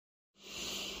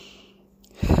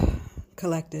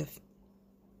Collective.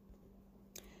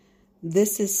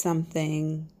 This is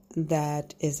something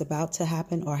that is about to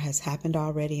happen or has happened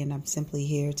already, and I'm simply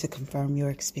here to confirm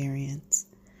your experience.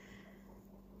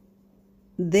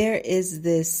 There is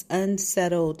this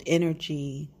unsettled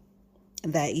energy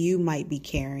that you might be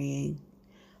carrying,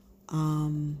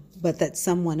 but that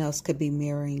someone else could be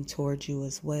mirroring towards you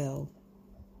as well.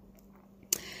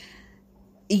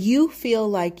 You feel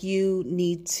like you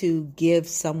need to give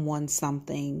someone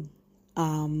something.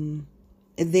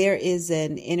 There is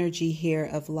an energy here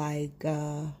of like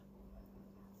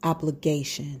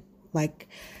obligation. Like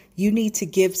you need to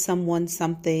give someone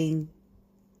something,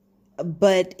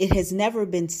 but it has never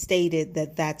been stated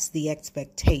that that's the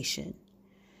expectation.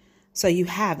 So you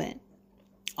haven't.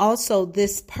 Also,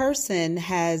 this person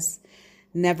has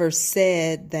never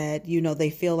said that, they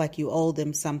feel like you owe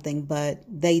them something, but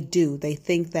they do. They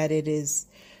think that it is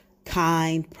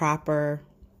kind, proper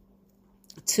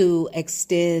to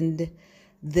extend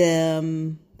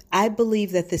them. I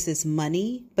believe that this is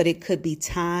money, but it could be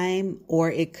time, or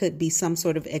it could be some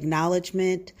sort of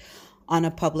acknowledgement on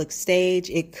a public stage.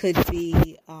 It could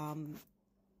be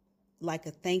like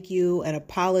a thank you, an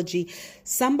apology.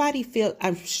 Somebody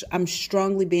I'm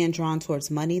strongly being drawn towards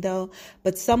money though,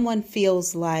 but someone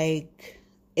feels like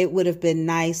it would have been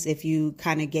nice if you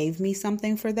kind of gave me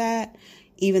something for that,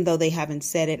 even though they haven't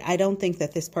said it. I don't think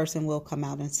that this person will come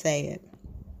out and say it.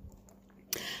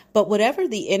 But whatever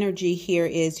the energy here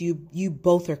is, you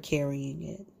both are carrying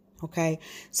it. Okay.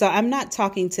 So I'm not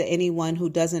talking to anyone who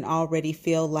doesn't already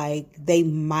feel like they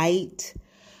might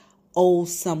owe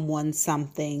someone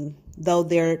something, though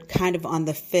they're kind of on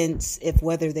the fence if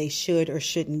whether they should or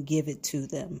shouldn't give it to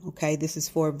them. Okay. This is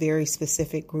for a very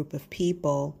specific group of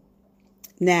people.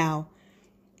 Now,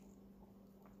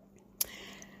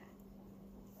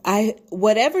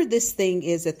 whatever this thing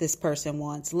is that this person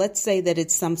wants, let's say that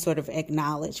it's some sort of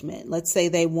acknowledgement. Let's say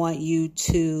they want you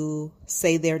to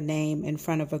say their name in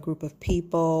front of a group of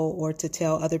people, or to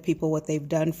tell other people what they've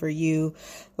done for you,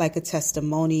 like a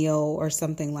testimonial or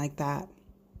something like that.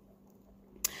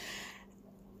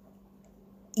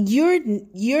 You're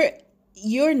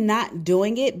not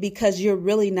doing it because you're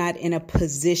really not in a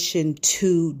position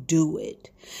to do it.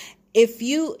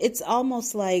 It's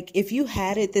almost like if you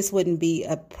had it, this wouldn't be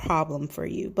a problem for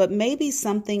you, but maybe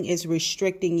something is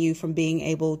restricting you from being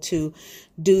able to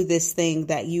do this thing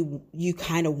that you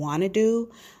kind of want to do.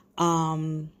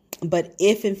 But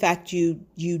if in fact you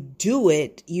do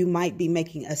it, you might be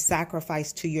making a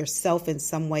sacrifice to yourself in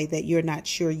some way that you're not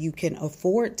sure you can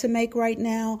afford to make right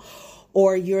now,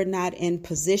 or you're not in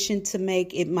position to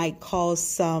make. It might cause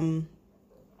some,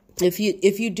 if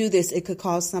you do this, it could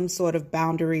cause some sort of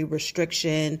boundary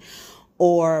restriction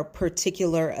or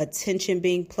particular attention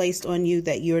being placed on you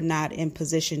that you're not in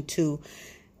position to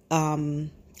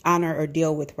honor or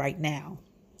deal with right now.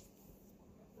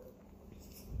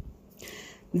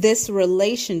 This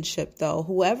relationship, though,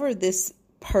 whoever this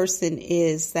person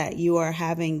is that you are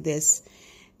having this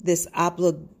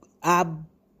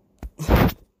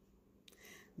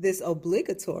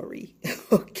obligatory,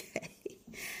 okay.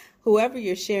 Whoever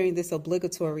you're sharing this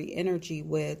obligatory energy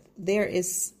with, there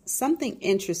is something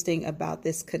interesting about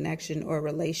this connection or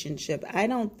relationship. I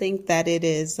don't think that it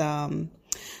is,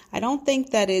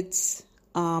 it's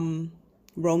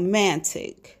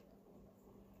romantic.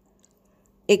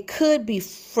 It could be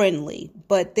friendly,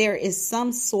 but there is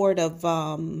some sort of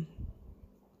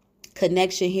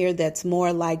connection here that's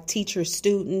more like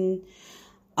teacher-student,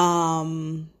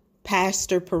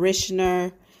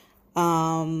 pastor-parishioner,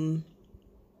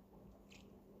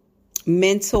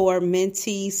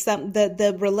 mentor-mentee.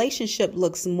 The relationship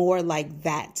looks more like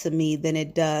that to me than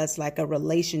it does like a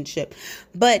relationship.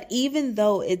 But even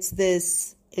though it's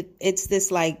this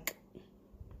like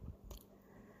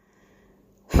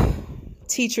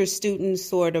teacher-student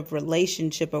sort of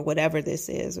relationship or whatever this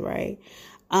is, right?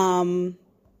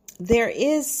 There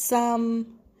is some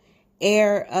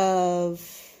air of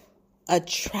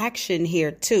attraction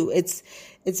here too.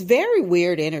 It's very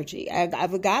weird energy.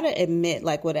 I've got to admit,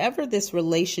 like whatever this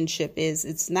relationship is,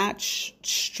 it's not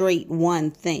straight one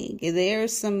thing.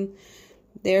 There's some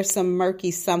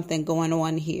murky something going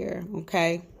on here.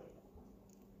 Okay.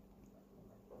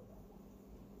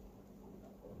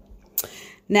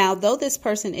 Now, though this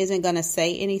person isn't going to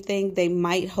say anything, they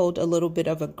might hold a little bit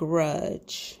of a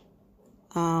grudge.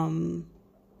 I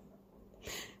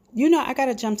got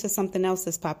to jump to something else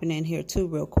that's popping in here too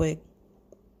real quick.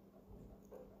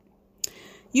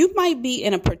 You might be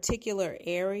in a particular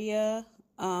area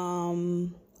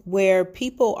where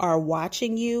people are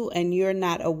watching you and you're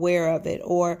not aware of it.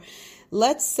 Or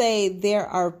let's say there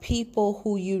are people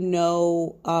who you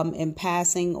know in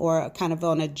passing or kind of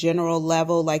on a general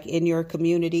level, like in your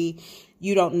community.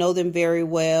 You don't know them very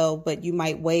well, but you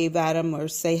might wave at them or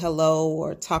say hello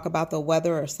or talk about the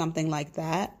weather or something like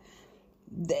that.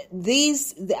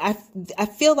 I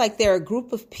feel like there are a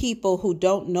group of people who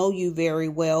don't know you very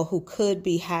well who could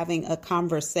be having a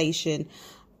conversation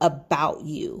about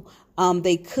you.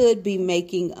 They could be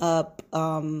making up,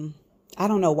 I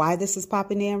don't know why this is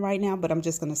popping in right now, but I'm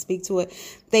just going to speak to it.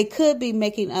 They could be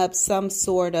making up some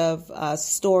sort of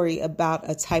story about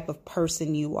a type of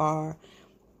person you are.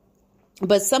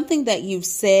 But something that you've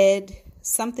said,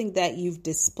 something that you've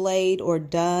displayed or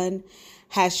done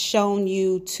has shown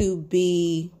you to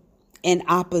be in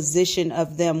opposition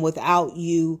of them without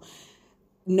you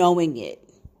knowing it.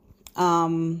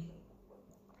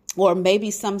 Or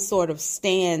maybe some sort of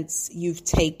stance you've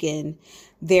taken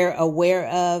they're aware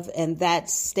of, and that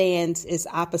stance is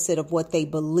opposite of what they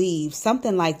believe.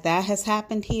 Something like that has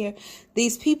happened here.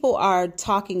 These people are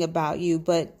talking about you,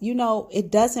 but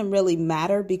it doesn't really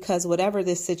matter, because whatever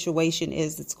this situation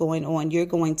is that's going on, you're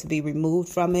going to be removed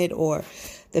from it, or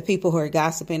the people who are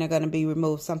gossiping are going to be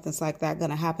removed. Something's like that going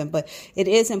to happen. But it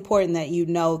is important that you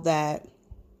know that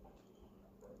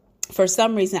for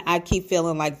some reason, I keep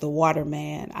feeling like the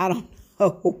waterman. I don't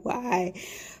know why,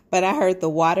 but I heard the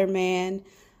waterman.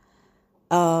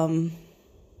 And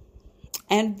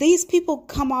these people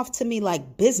come off to me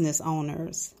like business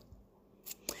owners.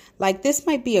 Like this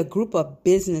might be a group of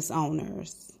business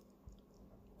owners,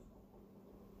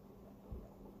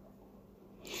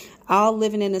 all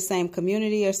living in the same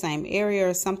community or same area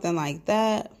or something like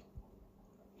that.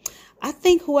 I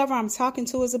think whoever I'm talking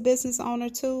to is a business owner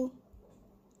too.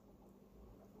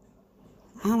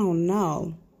 I don't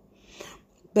know.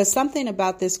 But something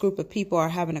about this group of people are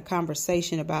having a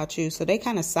conversation about you. So they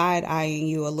kind of side-eyeing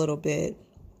you a little bit.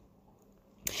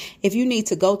 If you need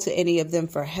to go to any of them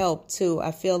for help too,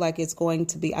 I feel like I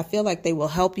feel like they will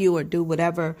help you or do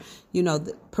whatever,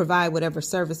 provide whatever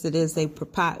service it is they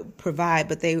provide,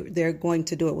 but they're going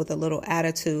to do it with a little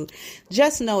attitude.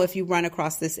 Just know if you run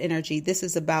across this energy, this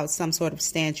is about some sort of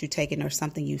stance you've taken or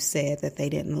something you said that they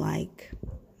didn't like.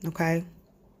 Okay?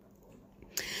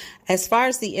 As far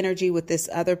as the energy with this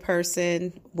other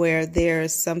person, where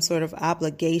there's some sort of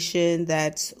obligation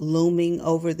that's looming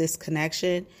over this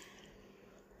connection,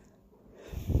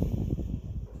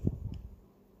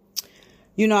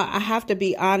 I have to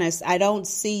be honest. I don't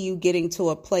see you getting to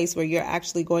a place where you're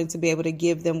actually going to be able to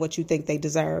give them what you think they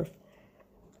deserve.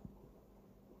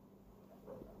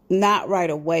 Not right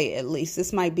away, at least.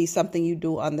 This might be something you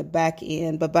do on the back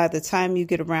end, but by the time you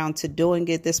get around to doing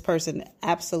it, this person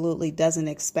absolutely doesn't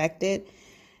expect it.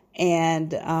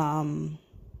 And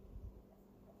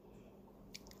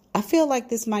I feel like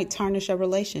this might tarnish a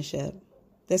relationship.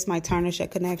 This might tarnish a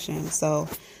connection. So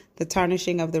the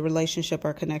tarnishing of the relationship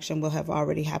or connection will have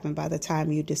already happened by the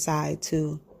time you decide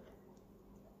to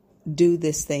do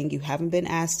this thing you haven't been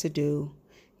asked to do.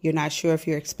 You're not sure if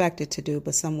you're expected to do,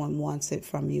 but someone wants it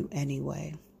from you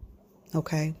anyway.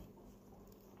 Okay?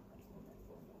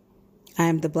 I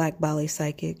am the Black Bali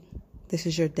Psychic. This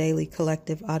is your daily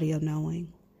collective audio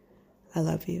knowing. I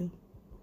love you.